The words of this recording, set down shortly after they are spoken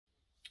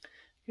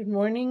Good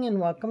morning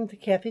and welcome to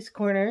Kathy's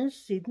Corners,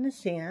 Seed in the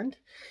Sand.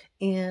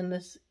 And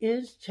this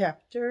is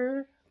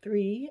chapter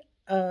 3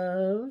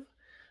 of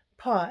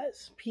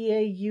Pause,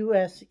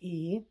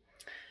 P-A-U-S-E,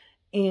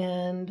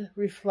 and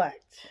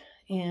Reflect.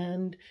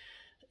 And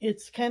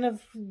it's kind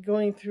of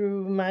going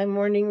through my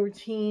morning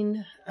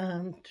routine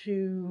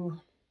to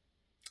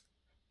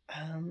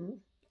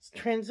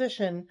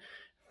transition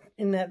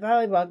in that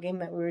volleyball game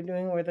that we were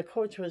doing where the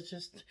coach was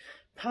just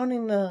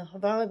pounding the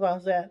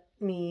volleyballs at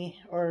me,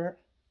 or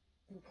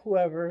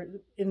whoever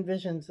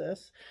envisions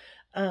this,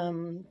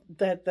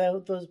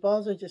 those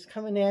balls are just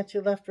coming at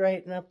you left,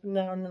 right, and up and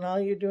down, and all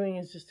you're doing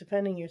is just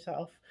defending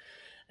yourself.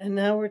 And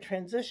now we're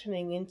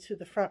transitioning into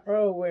the front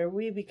row where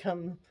we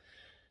become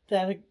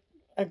that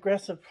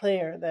aggressive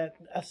player, that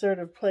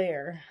assertive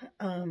player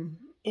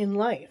in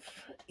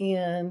life.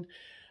 And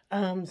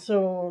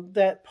so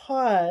that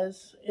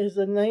pause is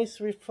a nice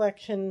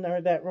reflection,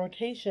 or that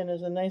rotation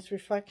is a nice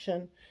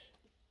reflection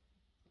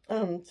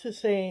to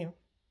say,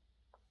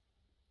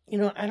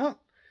 I don't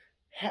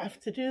have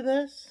to do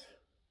this.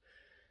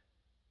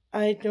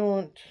 I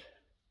don't,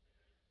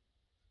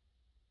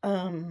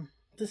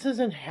 this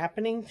isn't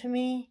happening to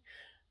me.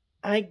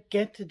 I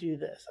get to do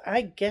this.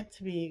 I get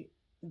to be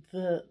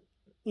the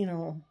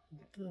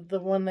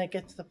one that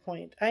gets the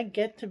point. I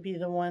get to be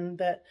the one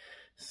that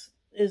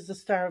is the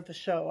star of the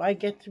show. I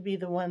get to be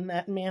the one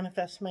that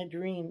manifests my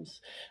dreams.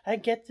 I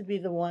get to be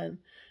the one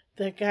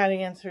that God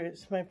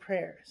answers my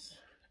prayers.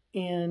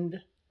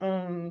 And,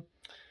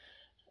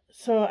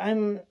 so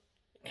I'm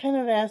kind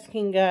of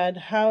asking God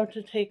how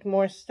to take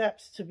more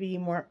steps to be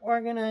more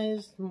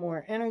organized,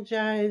 more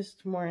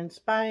energized, more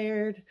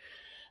inspired,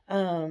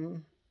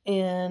 and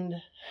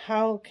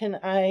how can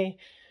I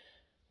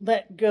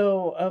let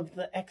go of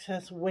the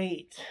excess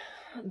weight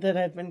that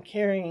I've been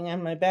carrying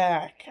on my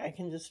back. I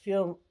can just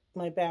feel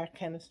my back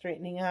kind of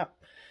straightening up,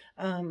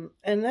 and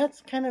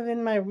that's kind of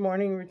in my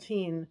morning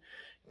routine.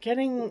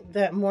 Getting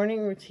that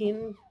morning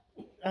routine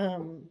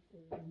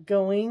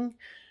going,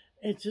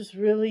 it just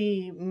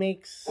really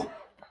makes,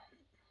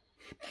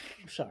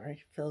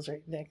 Phil's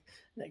right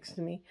next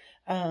to me.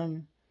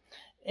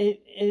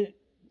 It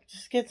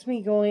just gets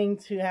me going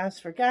to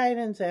ask for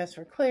guidance, ask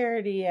for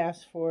clarity,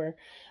 ask for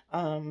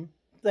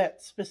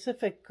that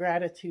specific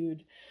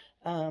gratitude,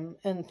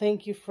 and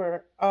thank you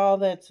for all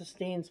that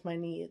sustains my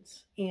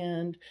needs.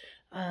 And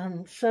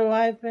so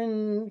I've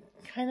been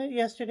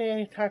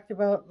yesterday I talked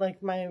about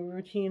like my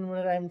routine,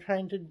 what I'm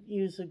trying to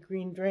use a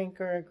green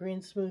drink or a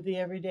green smoothie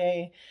every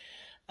day.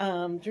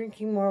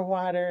 Drinking more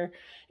water,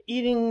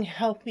 eating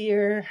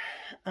healthier,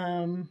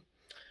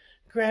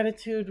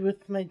 gratitude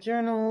with my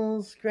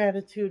journals,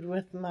 gratitude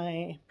with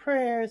my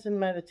prayers and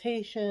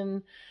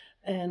meditation,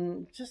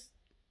 and just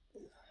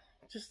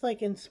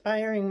like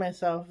inspiring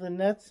myself. And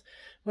that's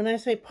when I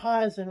say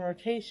pause and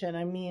rotation,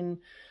 I mean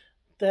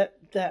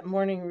that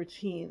morning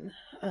routine,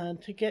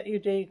 to get your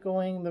day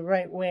going the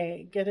right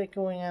way, get it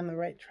going on the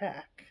right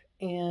track,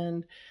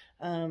 and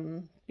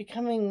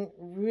becoming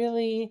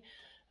really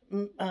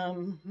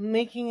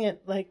making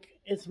it like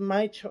it's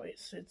my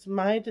choice, it's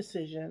my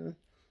decision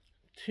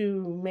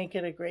to make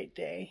it a great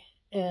day.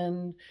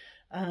 And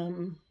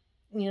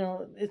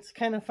it's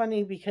kind of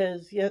funny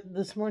because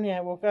this morning I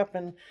woke up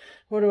and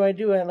what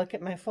do? I look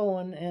at my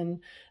phone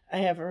and I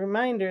have a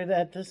reminder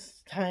that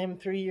this time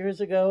 3 years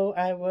ago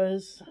I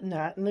was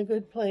not in a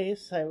good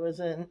place. I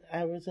was in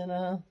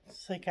a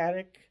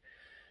psychotic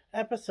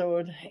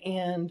episode,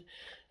 and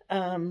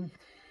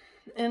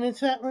it's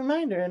that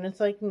reminder, and it's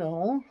like,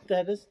 no,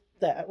 that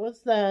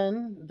was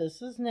then,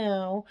 this is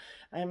now.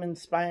 I'm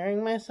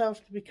inspiring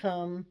myself to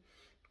become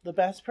the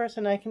best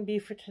person I can be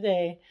for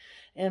today.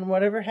 And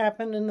whatever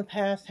happened in the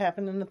past,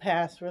 happened in the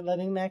past. We're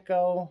letting that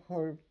go.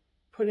 We're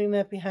putting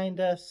that behind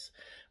us.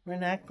 We're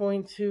not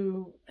going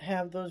to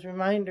have those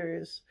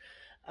reminders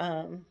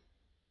of,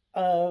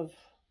 to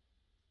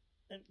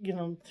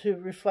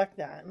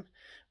reflect on.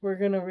 We're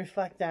going to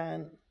reflect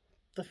on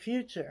the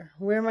future.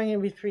 Where am I going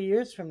to be 3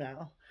 years from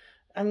now?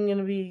 I'm going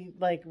to be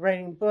like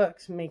writing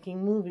books,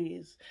 making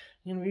movies.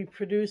 I'm going to be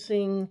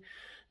producing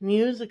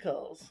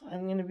musicals.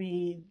 I'm going to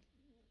be,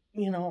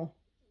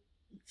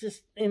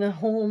 just in a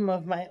home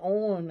of my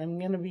own. I'm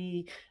going to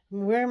be,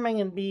 where am I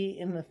going to be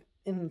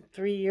in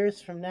 3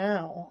 years from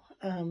now,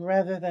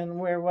 rather than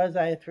where was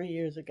I 3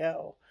 years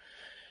ago,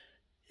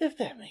 if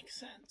that makes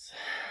sense.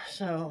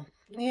 So,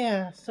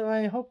 yeah, so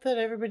I hope that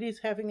everybody's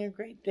having a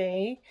great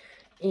day.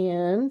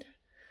 And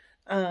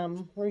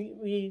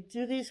we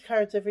do these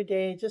cards every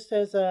day just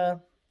as a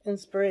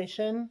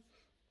inspiration.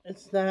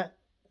 It's not,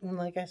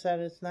 like I said,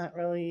 it's not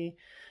really,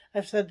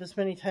 I've said this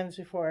many times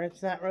before,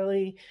 it's not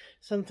really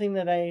something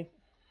that I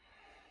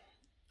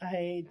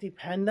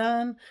depend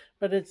on,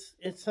 but it's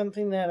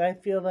something that I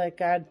feel like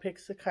God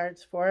picks the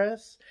cards for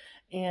us,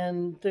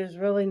 and there's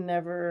really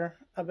never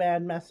a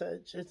bad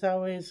message. It's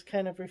always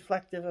kind of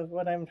reflective of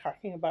what I'm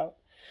talking about.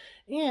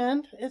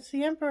 And it's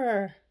the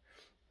Emperor.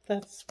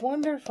 That's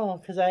wonderful,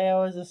 because I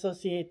always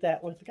associate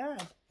that with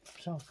God.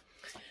 So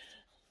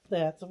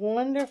That's a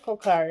wonderful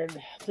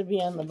card to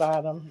be on the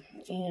bottom.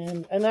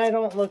 And I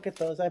don't look at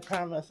those. I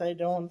promise. I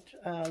don't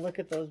look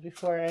at those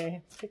before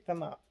I pick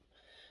them up.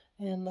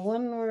 And the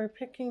one we're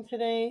picking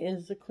today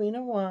is the Queen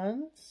of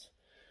Wands,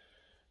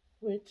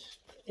 which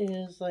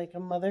is like a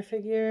mother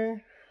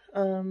figure.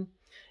 And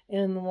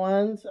the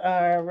wands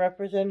are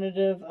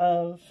representative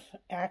of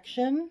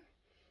action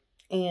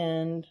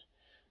and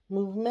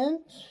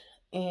movement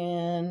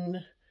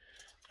and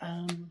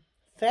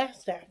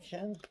fast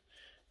action.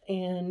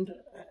 And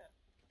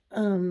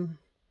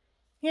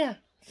yeah,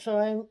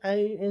 so I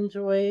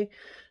enjoy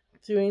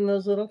doing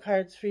those little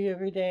cards for you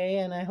every day,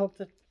 and I hope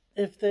that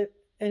if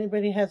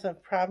anybody has a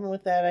problem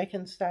with that, I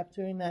can stop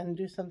doing that and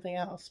do something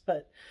else.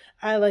 But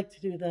I like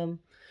to do them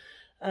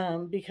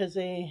because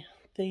they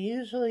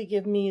usually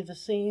give me the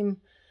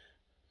same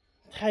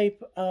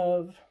type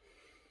of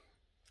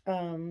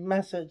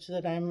message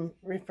that I'm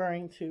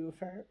referring to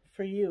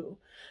for you.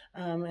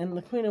 And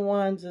the Queen of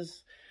Wands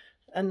is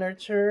a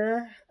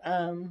nurturer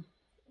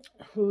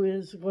who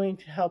is going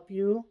to help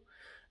you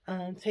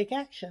take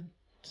action.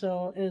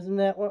 So isn't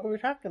that what we're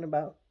talking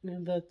about?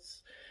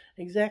 That's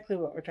exactly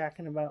what we're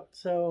talking about.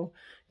 So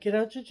get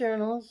out your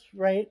journals,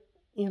 write,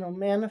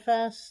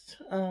 manifest,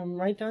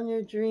 write down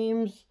your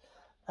dreams.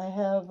 I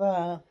have,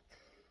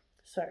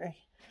 sorry,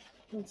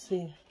 let's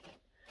see.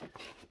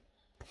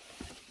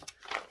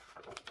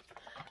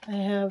 I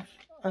have,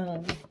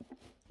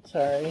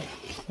 sorry,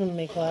 I'm going to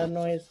make a lot of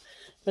noise.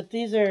 But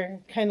these are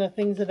kind of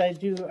things that I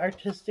do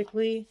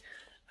artistically.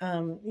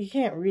 You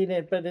can't read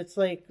it, but it's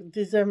like,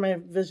 these are my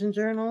vision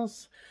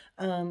journals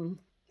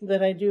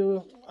that I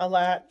do a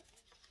lot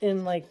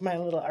in like my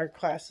little art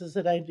classes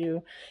that I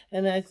do.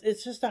 And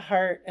it's just a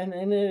heart. And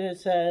in it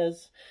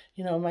says,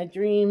 my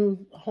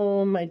dream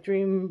home, my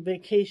dream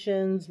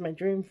vacations, my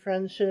dream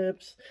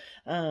friendships,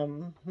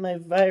 my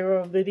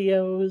viral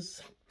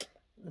videos.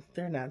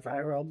 They're not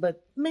viral,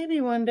 but maybe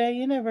one day,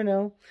 you never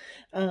know.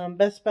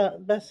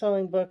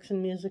 Best-selling books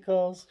and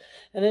musicals,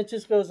 and it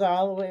just goes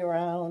all the way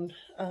around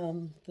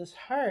this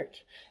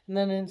heart. And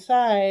then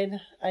inside,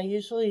 I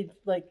usually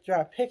like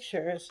draw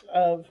pictures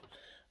of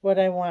what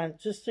I want,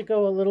 just to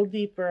go a little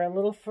deeper, a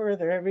little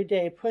further every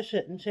day, push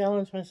it and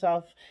challenge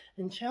myself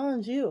and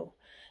challenge you.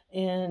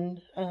 And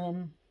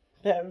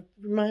that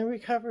my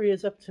recovery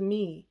is up to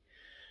me.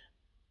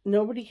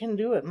 Nobody can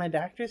do it. My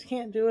doctors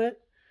can't do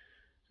it.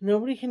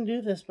 Nobody can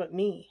do this but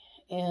me.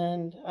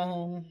 And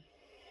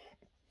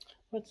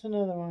what's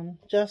another one?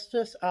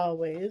 Justice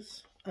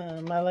Always. I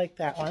like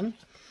that one.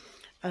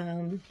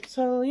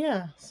 So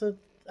yeah. So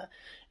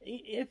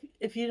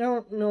if you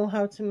don't know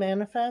how to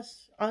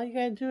manifest, all you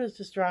gotta do is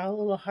just draw a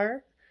little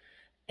heart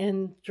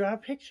and draw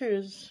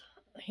pictures,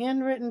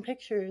 handwritten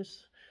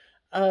pictures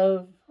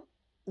of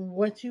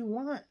what you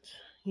want.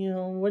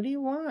 What do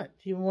you want?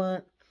 Do you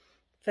want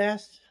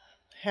fast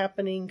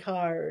happening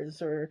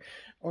cars or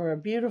a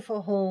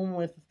beautiful home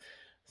with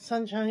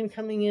sunshine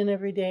coming in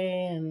every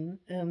day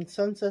and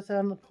sunsets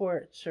on the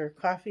porch or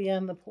coffee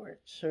on the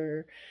porch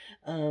or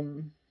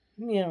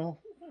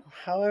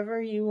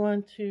however you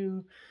want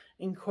to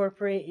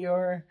incorporate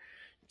your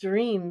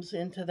dreams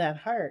into that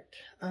heart.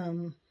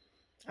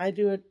 I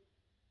do it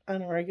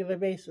on a regular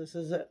basis,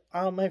 as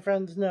all my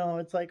friends know.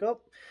 It's like, oh,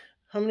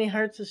 how many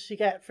hearts has she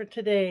got for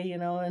today?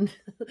 And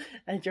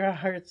I draw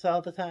hearts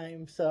all the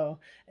time. So,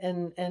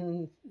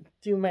 and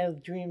do my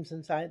dreams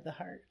inside the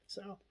heart.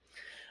 So,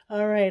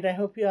 all right. I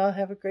hope you all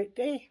have a great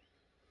day.